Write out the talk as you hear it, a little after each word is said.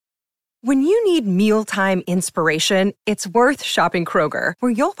When you need mealtime inspiration, it's worth shopping Kroger,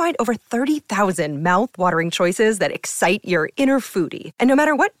 where you'll find over 30,000 mouth-watering choices that excite your inner foodie. And no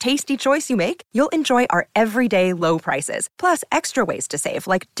matter what tasty choice you make, you'll enjoy our everyday low prices, plus extra ways to save,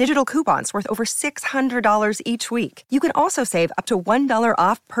 like digital coupons worth over $600 each week. You can also save up to $1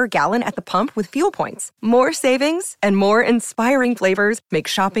 off per gallon at the pump with fuel points. More savings and more inspiring flavors make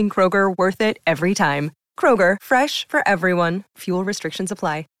shopping Kroger worth it every time. Kroger, fresh for everyone. Fuel restrictions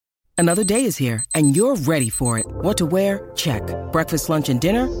apply. Another day is here, and you're ready for it. What to wear? Check. Breakfast, lunch, and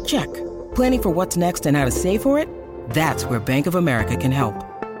dinner? Check. Planning for what's next and how to save for it? That's where Bank of America can help.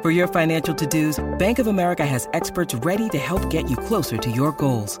 For your financial to-dos, Bank of America has experts ready to help get you closer to your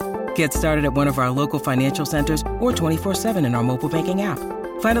goals. Get started at one of our local financial centers or 24/7 in our mobile banking app.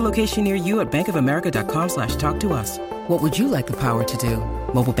 Find a location near you at bankofamerica.com/talktous. What would you like the power to do?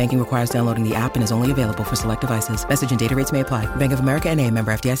 Mobile banking requires downloading the app and is only available for select devices. Message and data rates may apply. Bank of America N.A.,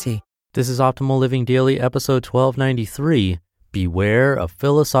 member FDIC. This is Optimal Living Daily, episode 1293, Beware of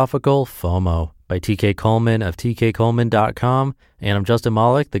Philosophical FOMO, by TK Coleman of tkcoleman.com. And I'm Justin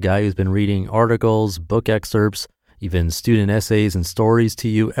Malik, the guy who's been reading articles, book excerpts, even student essays and stories to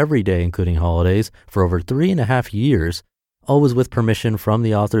you every day, including holidays, for over 3.5 years, always with permission from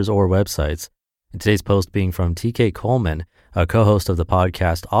the authors or websites. And today's post being from TK Coleman, a co-host of the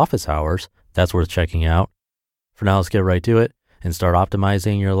podcast Office Hours. That's worth checking out. For now, let's get right to it and start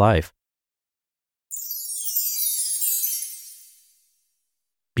optimizing your life.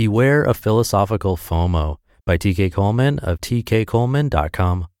 Beware of Philosophical FOMO, by TK Coleman of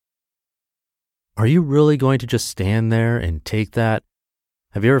tkcoleman.com. Are you really going to just stand there and take that?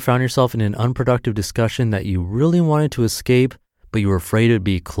 Have you ever found yourself in an unproductive discussion that you really wanted to escape, but you were afraid it would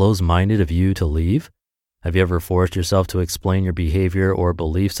be close-minded of you to leave? Have you ever forced yourself to explain your behavior or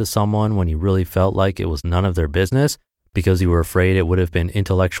beliefs to someone when you really felt like it was none of their business because you were afraid it would have been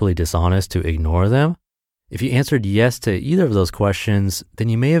intellectually dishonest to ignore them? If you answered yes to either of those questions, then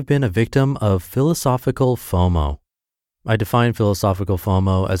you may have been a victim of philosophical FOMO. I define philosophical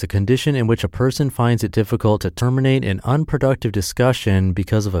FOMO as a condition in which a person finds it difficult to terminate an unproductive discussion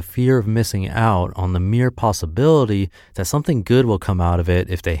because of a fear of missing out on the mere possibility that something good will come out of it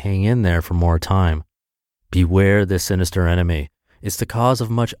if they hang in there for more time. Beware this sinister enemy. It's the cause of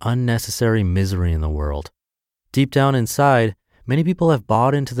much unnecessary misery in the world. Deep down inside, many people have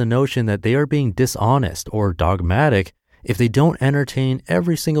bought into the notion that they are being dishonest or dogmatic if they don't entertain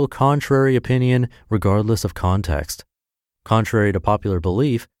every single contrary opinion regardless of context. Contrary to popular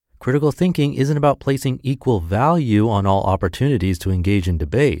belief, critical thinking isn't about placing equal value on all opportunities to engage in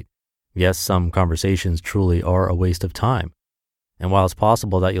debate. Yes, some conversations truly are a waste of time. And while it's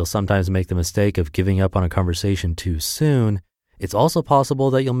possible that you'll sometimes make the mistake of giving up on a conversation too soon, it's also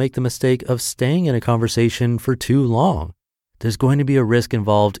possible that you'll make the mistake of staying in a conversation for too long. There's going to be a risk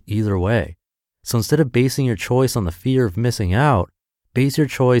involved either way. So instead of basing your choice on the fear of missing out, base your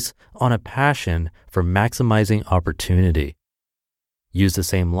choice on a passion for maximizing opportunity. Use the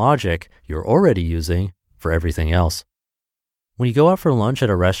same logic you're already using for everything else. When you go out for lunch at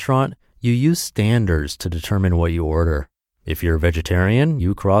a restaurant, you use standards to determine what you order. If you're a vegetarian,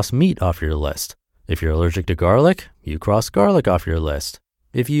 you cross meat off your list. If you're allergic to garlic, you cross garlic off your list.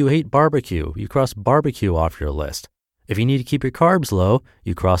 If you hate barbecue, you cross barbecue off your list. If you need to keep your carbs low,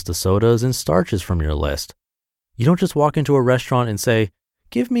 you cross the sodas and starches from your list. You don't just walk into a restaurant and say,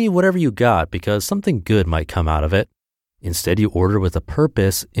 "Give me whatever you got because something good might come out of it." Instead, you order with a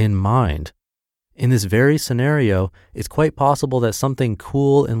purpose in mind. In this very scenario, it's quite possible that something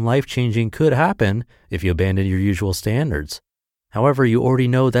cool and life-changing could happen if you abandon your usual standards. However, you already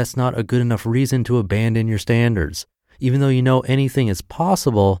know that's not a good enough reason to abandon your standards. Even though you know anything is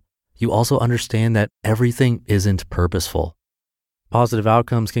possible, you also understand that everything isn't purposeful. Positive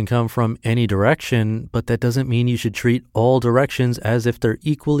outcomes can come from any direction, but that doesn't mean you should treat all directions as if they're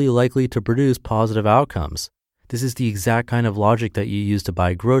equally likely to produce positive outcomes. This is the exact kind of logic that you use to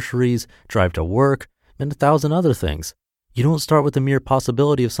buy groceries, drive to work, and 1,000 other things. You don't start with the mere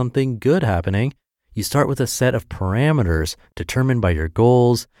possibility of something good happening. You start with a set of parameters determined by your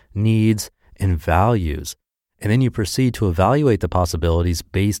goals, needs, and values. And then you proceed to evaluate the possibilities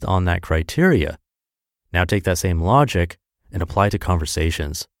based on that criteria. Now take that same logic and apply to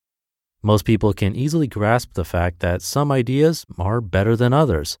conversations. Most people can easily grasp the fact that some ideas are better than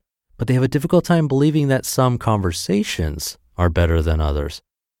others, but they have a difficult time believing that some conversations are better than others.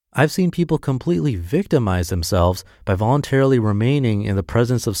 I've seen people completely victimize themselves by voluntarily remaining in the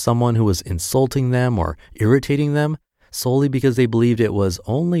presence of someone who was insulting them or irritating them solely because they believed it was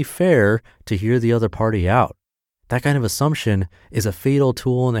only fair to hear the other party out. That kind of assumption is a fatal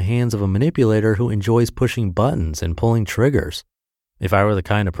tool in the hands of a manipulator who enjoys pushing buttons and pulling triggers. If I were the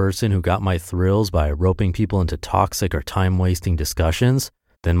kind of person who got my thrills by roping people into toxic or time-wasting discussions,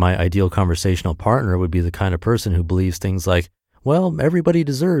 then my ideal conversational partner would be the kind of person who believes things like, well, everybody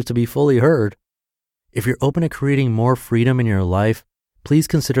deserves to be fully heard. If you're open to creating more freedom in your life, please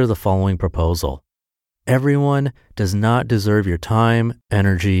consider the following proposal. Everyone does not deserve your time,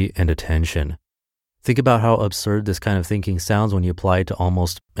 energy, and attention. Think about how absurd this kind of thinking sounds when you apply it to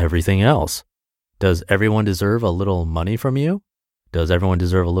almost everything else. Does everyone deserve a little money from you? Does everyone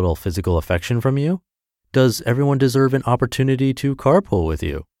deserve a little physical affection from you? Does everyone deserve an opportunity to carpool with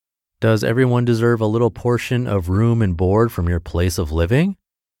you? Does everyone deserve a little portion of room and board from your place of living?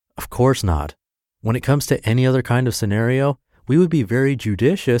 Of course not. When it comes to any other kind of scenario, we would be very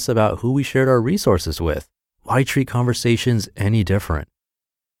judicious about who we shared our resources with. Why treat conversations any different?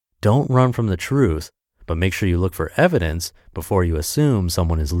 Don't run from the truth, but make sure you look for evidence before you assume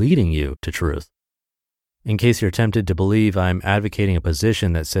someone is leading you to truth. In case you're tempted to believe I'm advocating a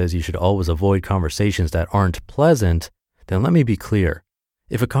position that says you should always avoid conversations that aren't pleasant, then let me be clear.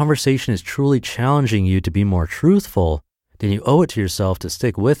 If a conversation is truly challenging you to be more truthful, then you owe it to yourself to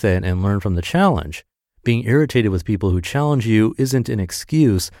stick with it and learn from the challenge. Being irritated with people who challenge you isn't an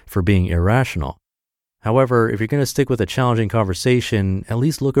excuse for being irrational. However, if you're going to stick with a challenging conversation, at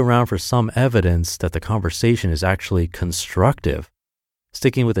least look around for some evidence that the conversation is actually constructive.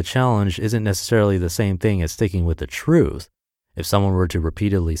 Sticking with a challenge isn't necessarily the same thing as sticking with the truth. If someone were to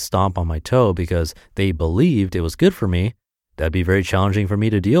repeatedly stomp on my toe because they believed it was good for me, that'd be very challenging for me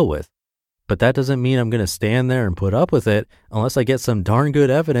to deal with. But that doesn't mean I'm going to stand there and put up with it unless I get some darn good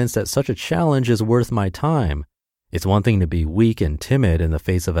evidence that such a challenge is worth my time. It's one thing to be weak and timid in the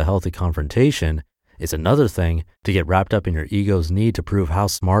face of a healthy confrontation. It's another thing to get wrapped up in your ego's need to prove how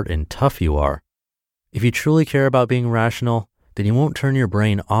smart and tough you are. If you truly care about being rational, then you won't turn your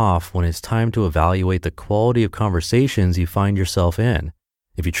brain off when it's time to evaluate the quality of conversations you find yourself in.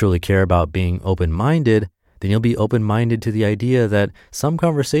 If you truly care about being open-minded, then you'll be open-minded to the idea that some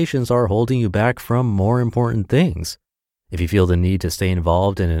conversations are holding you back from more important things. If you feel the need to stay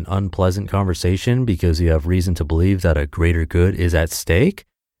involved in an unpleasant conversation because you have reason to believe that a greater good is at stake,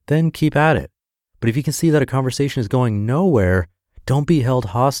 then keep at it. But if you can see that a conversation is going nowhere, don't be held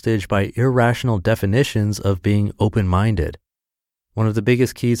hostage by irrational definitions of being open-minded. One of the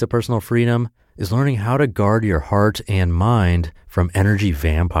biggest keys to personal freedom is learning how to guard your heart and mind from energy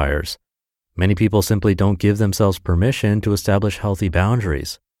vampires. Many people simply don't give themselves permission to establish healthy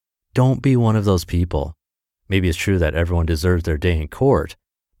boundaries. Don't be one of those people. Maybe it's true that everyone deserves their day in court,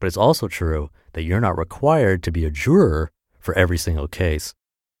 but it's also true that you're not required to be a juror for every single case.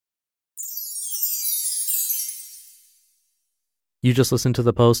 You just listened to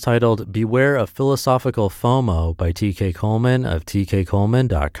the post titled Beware of Philosophical FOMO by TK Coleman of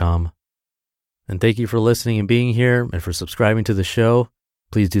tkcoleman.com. And thank you for listening and being here and for subscribing to the show.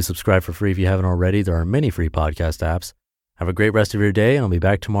 Please do subscribe for free if you haven't already. There are many free podcast apps. Have a great rest of your day, and I'll be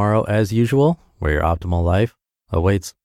back tomorrow as usual, where your optimal life awaits.